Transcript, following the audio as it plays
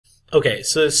Okay,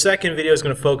 so the second video is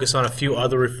going to focus on a few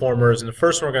other reformers, and the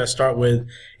first one we're going to start with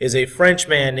is a French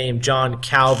man named John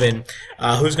Calvin,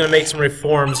 who's going to make some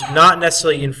reforms, not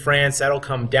necessarily in France, that'll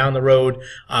come down the road,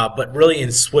 but really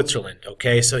in Switzerland,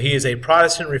 okay? So he is a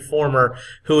Protestant reformer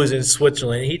who is in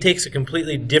Switzerland. He takes a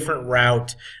completely different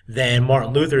route than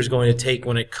Martin Luther is going to take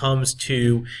when it comes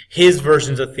to his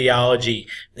versions of theology.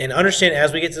 And understand,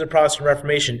 as we get to the Protestant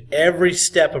Reformation, every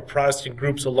step of Protestant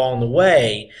groups along the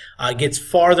way gets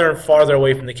farther and farther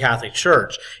away from the Catholic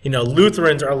Church. You know,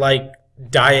 Lutherans are like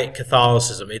Diet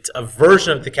Catholicism. It's a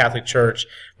version of the Catholic Church,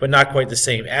 but not quite the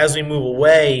same. As we move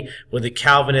away with the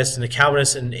Calvinists, and the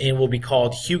Calvinists will be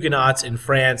called Huguenots in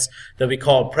France, they'll be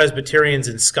called Presbyterians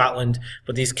in Scotland,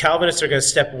 but these Calvinists are going to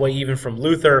step away even from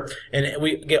Luther, and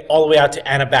we get all the way out to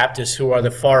Anabaptists, who are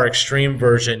the far extreme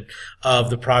version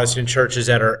of the Protestant churches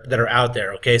that are out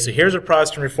there. Okay, so here's a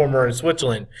Protestant reformer in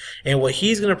Switzerland, and what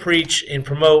he's going to preach and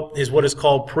promote is what is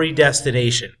called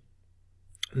predestination.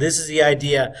 This is the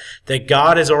idea that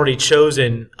God has already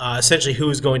chosen essentially who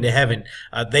is going to heaven.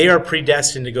 They are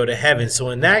predestined to go to heaven. So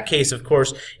in that case, of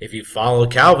course, if you follow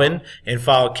Calvin and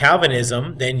follow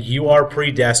Calvinism, then you are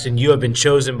predestined. You have been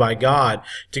chosen by God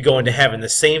to go into heaven. The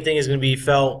same thing is going to be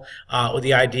felt with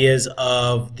the ideas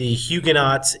of the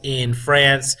Huguenots in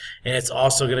France, and it's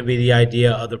also going to be the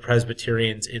idea of the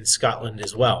Presbyterians in Scotland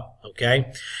as well.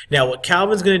 Okay? Now, what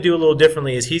Calvin's going to do a little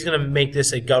differently is he's going to make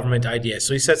this a government idea.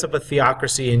 So he sets up a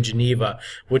theocracy in Geneva,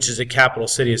 which is the capital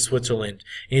city of Switzerland.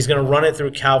 And he's going to run it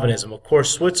through Calvinism. Of course,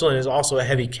 Switzerland is also a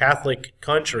heavy Catholic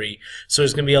country, so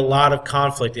there's going to be a lot of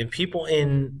conflict. And people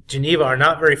in Geneva are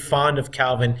not very fond of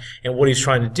Calvin and what he's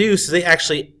trying to do, so they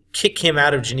actually kick him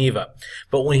out of Geneva.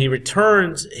 But when he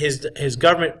returns, his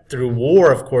government, through war,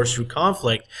 of course, through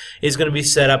conflict, is going to be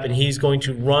set up, and he's going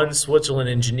to run Switzerland,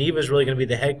 and Geneva is really going to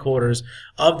be the headquarters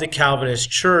of the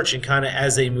Calvinist church, and kind of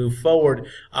as they move forward,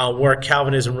 where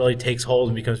Calvinism really takes hold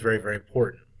and becomes very, very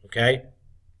important. Okay?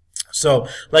 So,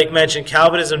 like mentioned,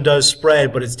 Calvinism does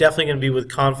spread, but it's definitely going to be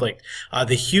with conflict.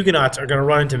 The Huguenots are going to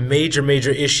run into major,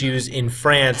 major issues in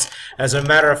France. As a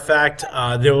matter of fact,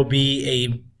 there will be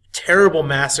a terrible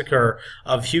massacre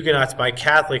of Huguenots by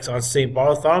Catholics on St.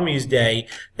 Bartholomew's Day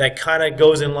that kind of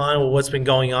goes in line with what's been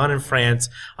going on in France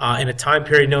in a time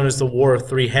period known as the War of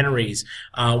Three Henrys,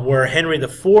 where Henry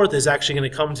IV is actually going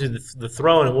to come to the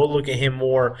throne, and we'll look at him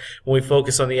more when we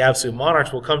focus on the absolute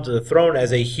monarchs. Will come to the throne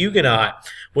as a Huguenot,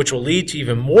 which will lead to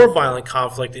even more violent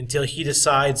conflict until he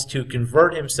decides to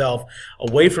convert himself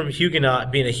away from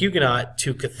being a Huguenot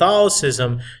to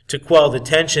Catholicism to quell the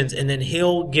tensions, and then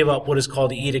he'll give up what is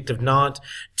called the Edict of Nantes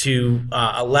to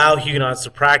allow Huguenots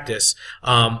to practice.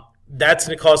 That's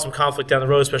going to cause some conflict down the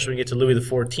road, especially when we get to Louis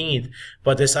XIV.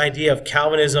 But this idea of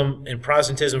Calvinism and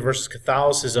Protestantism versus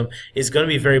Catholicism is going to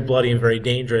be very bloody and very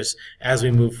dangerous as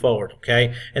we move forward.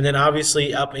 Okay, and then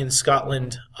obviously up in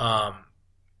Scotland,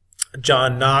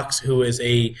 John Knox, who is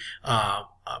a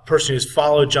person who's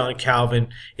followed John Calvin,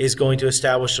 is going to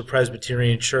establish a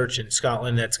Presbyterian church in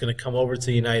Scotland that's going to come over to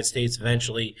the United States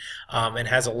eventually, and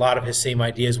has a lot of his same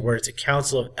ideas, where it's a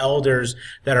council of elders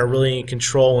that are really in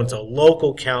control, and it's a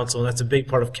local council, and that's a big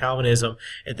part of Calvinism,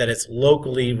 that it's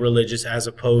locally religious as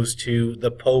opposed to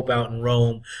the Pope out in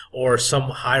Rome or some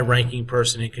high-ranking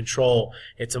person in control.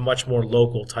 It's a much more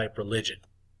local type religion.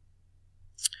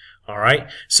 All right,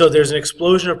 so there's an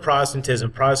explosion of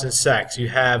Protestantism, Protestant sects. You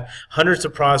have hundreds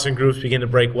of Protestant groups begin to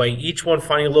break away, each one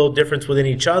finding a little difference within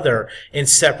each other and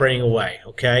separating away,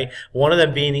 okay? One of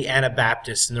them being the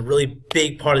Anabaptists, and the really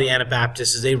big part of the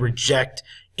Anabaptists is they reject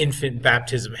infant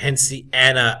baptism, hence the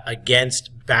Anna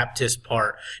against Baptist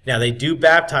part. Now, they do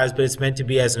baptize, but it's meant to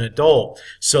be as an adult.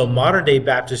 So modern-day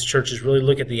Baptist churches really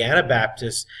look at the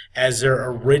Anabaptists as their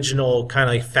original kind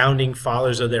of like founding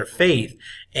fathers of their faith.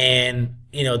 And,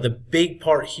 you know, the big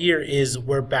part here is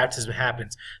where baptism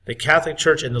happens. The Catholic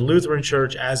Church and the Lutheran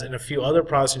Church, as in a few other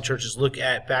Protestant churches, look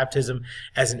at baptism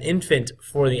as an infant.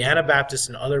 For the Anabaptists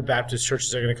and other Baptist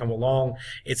churches that are going to come along,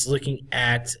 it's looking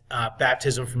at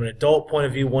baptism from an adult point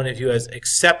of view, one of you has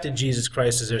accepted Jesus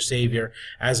Christ as their Savior,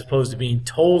 as opposed to being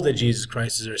told that Jesus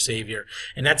Christ is their Savior.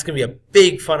 And that's going to be a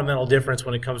big fundamental difference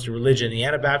when it comes to religion. The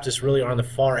Anabaptists really are on the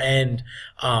far end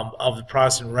of the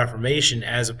Protestant Reformation,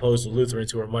 as opposed to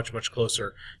Lutherans, who are much, much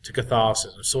closer to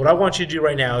Catholicism. So what I want you to do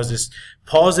right now is just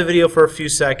pause the video for a few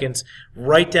seconds,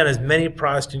 write down as many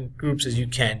Protestant groups as you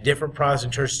can, different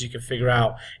Protestant churches you can figure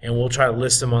out, and we'll try to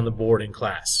list them on the board in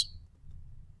class.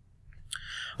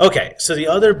 Okay, so the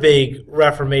other big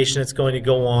Reformation that's going to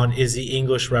go on is the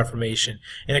English Reformation,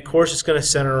 and of course it's going to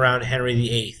center around Henry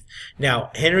VIII.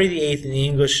 Now, Henry VIII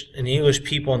and the English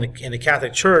people and the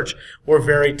Catholic Church were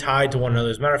very tied to one another.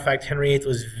 As a matter of fact, Henry VIII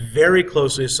was very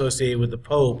closely associated with the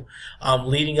Pope,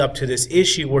 leading up to this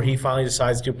issue where he finally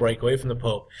decides to break away from the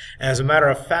Pope. And as a matter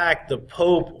of fact, the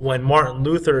Pope, when Martin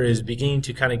Luther is beginning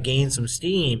to kind of gain some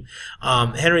steam,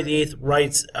 Henry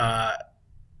VIII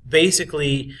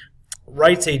basically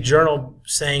writes a journal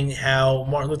saying how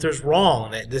Martin Luther's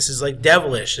wrong, that this is like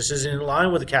devilish, this isn't in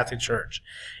line with the Catholic Church.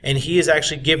 And he is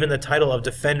actually given the title of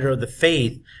Defender of the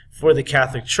Faith for the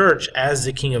Catholic Church as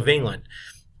the King of England.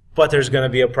 But there's going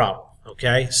to be a problem,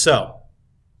 okay? So,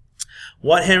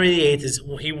 what Henry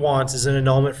VIII wants is an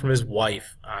annulment from his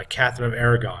wife, Catherine of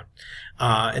Aragon.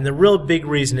 And the real big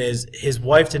reason is his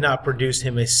wife did not produce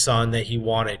him a son that he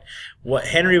wanted. What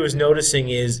Henry was noticing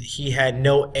is he had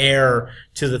no heir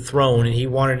to the throne, and he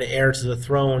wanted an heir to the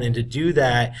throne. And to do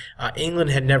that, England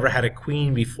had never had a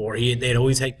queen before. They had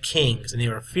always had kings, and they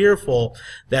were fearful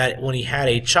that when he had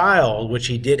a child, which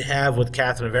he did have with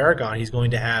Catherine of Aragon, he's going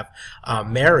to have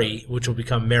Mary, which will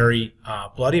become Mary,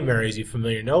 Bloody Mary, as you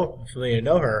familiar know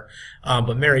her.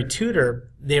 But Mary Tudor,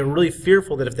 they were really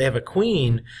fearful that if they have a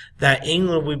queen, that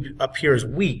England would appear as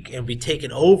weak and be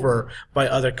taken over by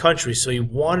other countries. So he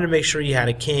wanted to make sure he had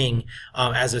a king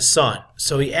as a son.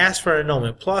 So he asked for an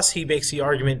annulment. Plus, he makes the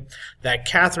argument that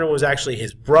Catherine was actually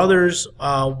his brother's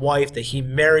wife that he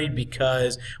married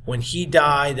because when he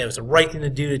died, that was the right thing to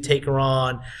do to take her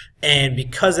on. And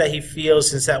because that he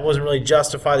feels, since that wasn't really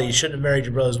justified, that you shouldn't have married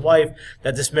your brother's wife,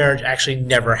 that this marriage actually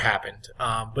never happened.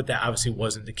 But that obviously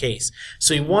wasn't the case.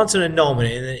 So he wants an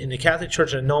annulment. In the Catholic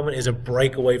Church, an annulment is a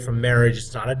breakaway from marriage.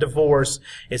 It's not a divorce.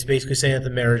 It's basically saying that the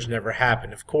marriage never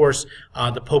happened. Of course,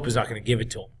 the Pope is not going to give it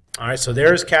to him. All right, so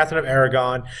there's Catherine of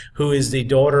Aragon, who is the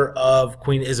daughter of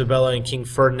Queen Isabella and King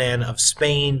Ferdinand of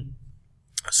Spain.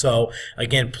 So,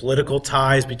 again, political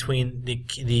ties between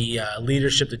the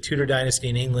leadership, the Tudor dynasty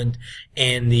in England,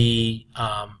 and the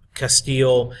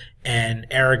Castile and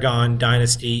Aragon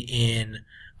dynasty in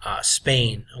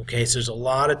Spain. Okay, so there's a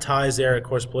lot of ties there, of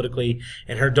course, politically.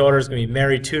 And her daughter is going to be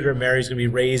Mary Tudor. Mary's going to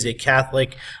be raised a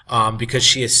Catholic because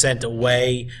she is sent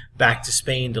away back to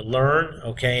Spain to learn.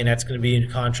 Okay, and that's going to be in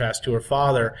contrast to her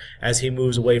father as he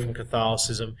moves away from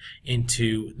Catholicism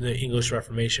into the English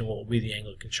Reformation, what will be the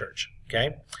Anglican Church.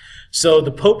 Okay, so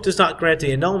the Pope does not grant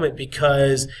the annulment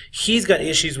because he's got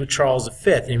issues with Charles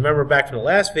V. And remember back in the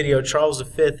last video, Charles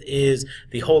V is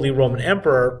the Holy Roman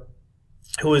Emperor,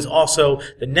 who is also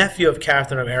the nephew of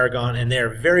Catherine of Aragon, and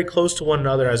they're very close to one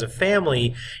another as a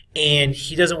family, and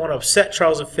he doesn't want to upset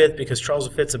Charles V because Charles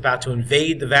V is about to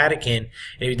invade the Vatican, and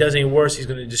if he does any worse, he's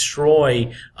going to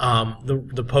destroy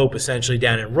the Pope essentially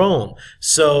down in Rome.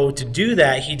 So to do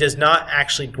that, he does not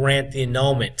actually grant the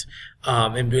annulment.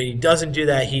 And when he doesn't do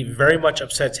that, he very much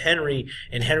upsets Henry,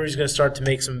 and Henry's going to start to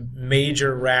make some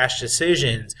major rash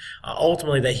decisions,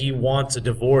 ultimately that he wants a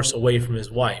divorce away from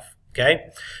his wife. Okay,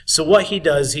 so what he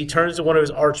does, he turns to one of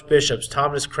his archbishops,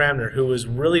 Thomas Cranmer, who was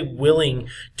really willing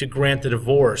to grant the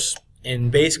divorce, and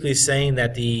basically saying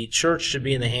that the church should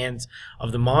be in the hands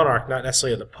of the monarch, not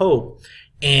necessarily of the Pope.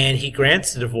 And he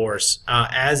grants the divorce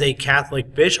as a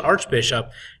Catholic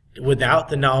archbishop without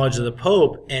the knowledge of the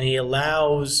Pope, and he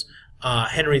allows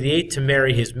Henry VIII to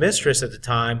marry his mistress at the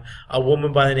time, a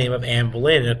woman by the name of Anne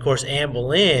Boleyn. And of course, Anne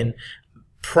Boleyn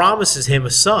promises him a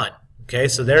son. Okay,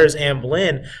 so there's Anne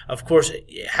Boleyn. Of course,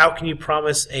 how can you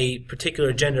promise a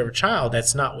particular gender of a child?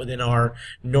 That's not within our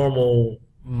normal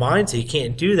mindset. You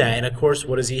can't do that. And of course,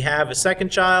 what does he have? A second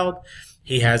child?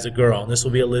 He has a girl, and this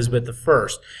will be Elizabeth I.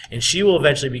 And she will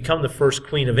eventually become the first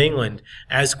Queen of England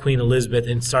as Queen Elizabeth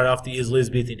and start off the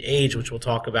Elizabethan age, which we'll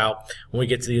talk about when we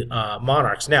get to the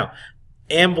monarchs. Now,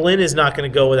 Anne Boleyn is not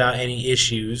going to go without any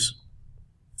issues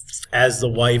as the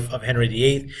wife of Henry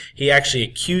VIII. He actually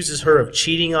accuses her of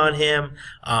cheating on him,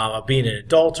 of being an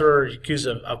adulterer, accused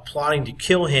of plotting to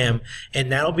kill him,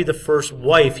 and that'll be the first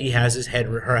wife he has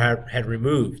her head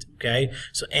removed. Okay,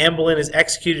 so Anne Boleyn is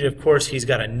executed. Of course, he's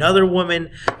got another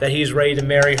woman that he's ready to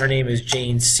marry. Her name is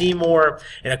Jane Seymour,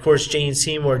 and of course, Jane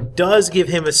Seymour does give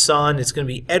him a son. It's going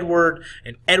to be Edward,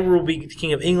 and Edward will be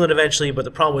King of England eventually. But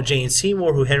the problem with Jane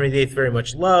Seymour, who Henry VIII very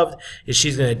much loved, is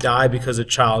she's going to die because of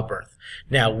childbirth.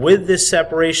 Now, with with this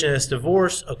separation, this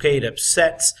divorce, okay, it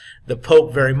upsets the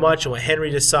Pope very much. And what Henry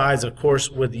decides, of course,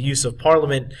 with the use of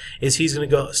Parliament, is he's going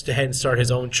to go ahead and start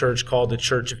his own church called the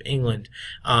Church of England.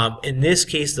 In this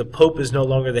case, the Pope is no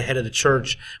longer the head of the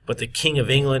church, but the King of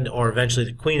England, or eventually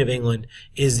the Queen of England,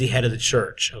 is the head of the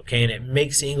church. Okay, and it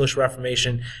makes the English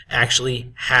Reformation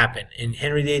actually happen. And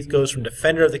Henry VIII goes from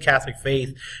defender of the Catholic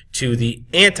faith to the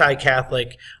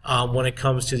anti-Catholic when it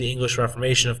comes to the English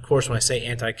Reformation. Of course, when I say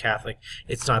anti-Catholic,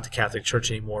 it's not the Catholic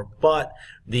Church anymore, but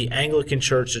the Anglican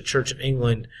Church, the Church of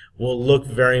England, will look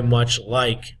very much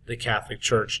like the Catholic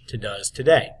Church does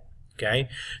today. Okay,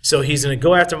 so he's going to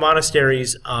go after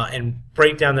monasteries and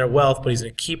break down their wealth, but he's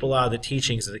going to keep a lot of the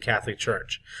teachings of the Catholic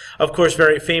Church. Of course,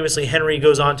 very famously, Henry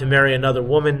goes on to marry another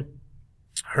woman.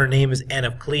 Her name is Anne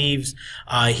of Cleves.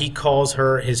 He calls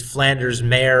her his Flanders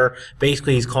mare.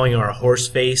 Basically, he's calling her a horse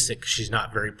face because she's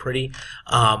not very pretty.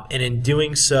 And in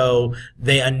doing so,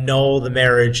 they annul the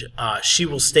marriage. She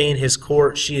will stay in his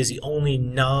court. She is the only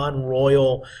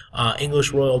non-royal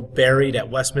English royal buried at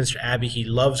Westminster Abbey. He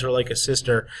loves her like a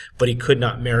sister, but he could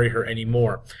not marry her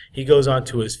anymore. He goes on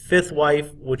to his fifth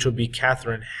wife, which will be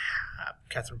Catherine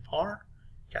Parr?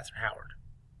 Catherine Howard.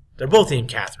 They're both named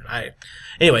Catherine.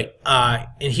 Anyway, and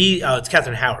it's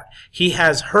Catherine Howard. He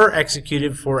has her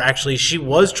executed for, actually, she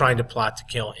was trying to plot to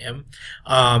kill him,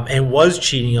 and was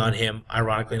cheating on him,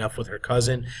 ironically enough, with her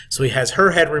cousin. So he has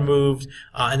her head removed,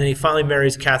 and then he finally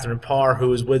marries Catherine Parr,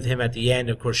 who is with him at the end.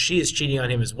 Of course, she is cheating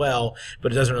on him as well,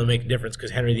 but it doesn't really make a difference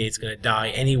because Henry VIII is going to die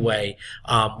anyway.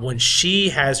 When she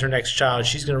has her next child,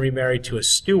 she's going to remarry to a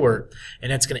Stuart,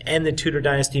 and that's going to end the Tudor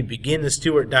dynasty, begin the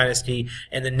Stuart dynasty,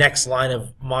 and the next line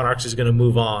of monarchs is going to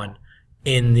move on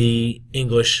in the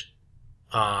English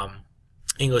culture,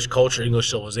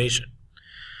 English civilization.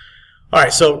 All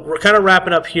right, so we're kind of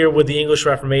wrapping up here with the English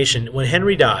Reformation. When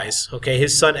Henry dies, okay,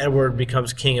 his son Edward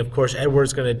becomes king. Of course,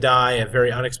 Edward's going to die a very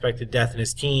unexpected death in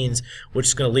his teens, which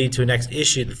is going to lead to a next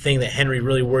issue. The thing that Henry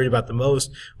really worried about the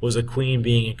most was a queen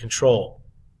being in control.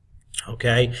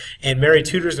 Okay, and Mary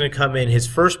Tudor is going to come in. His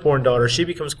firstborn daughter, she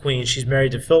becomes queen. She's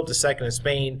married to Philip II of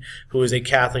Spain, who is a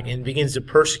Catholic, and begins to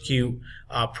persecute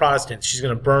Protestants. She's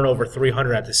going to burn over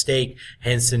 300 at the stake,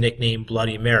 hence the nickname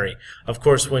Bloody Mary. Of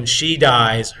course, when she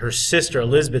dies, her sister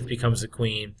Elizabeth becomes the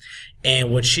queen,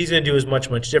 and what she's going to do is much,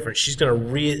 much different. She's going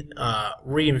to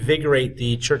reinvigorate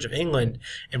the Church of England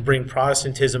and bring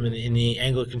Protestantism in the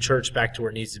Anglican Church back to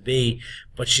where it needs to be.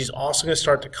 But she's also going to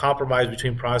start to compromise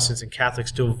between Protestants and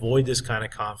Catholics to avoid this kind of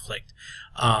conflict.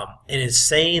 And in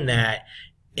saying that,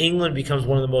 England becomes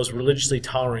one of the most religiously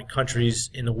tolerant countries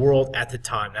in the world at the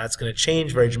time. Now, that's going to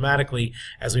change very dramatically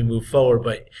as we move forward,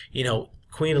 but, you know,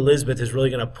 Queen Elizabeth is really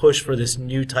going to push for this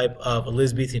new type of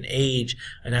Elizabethan age,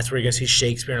 and that's where you're going to see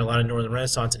Shakespeare and a lot of Northern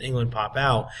Renaissance in England pop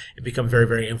out and become very,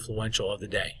 very influential of the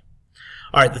day.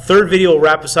 All right, the third video will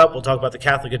wrap us up. We'll talk about the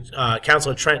Catholic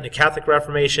Council of Trent and the Catholic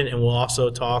Reformation, and we'll also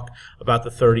talk about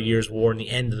the 30 Years' War and the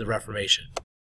end of the Reformation.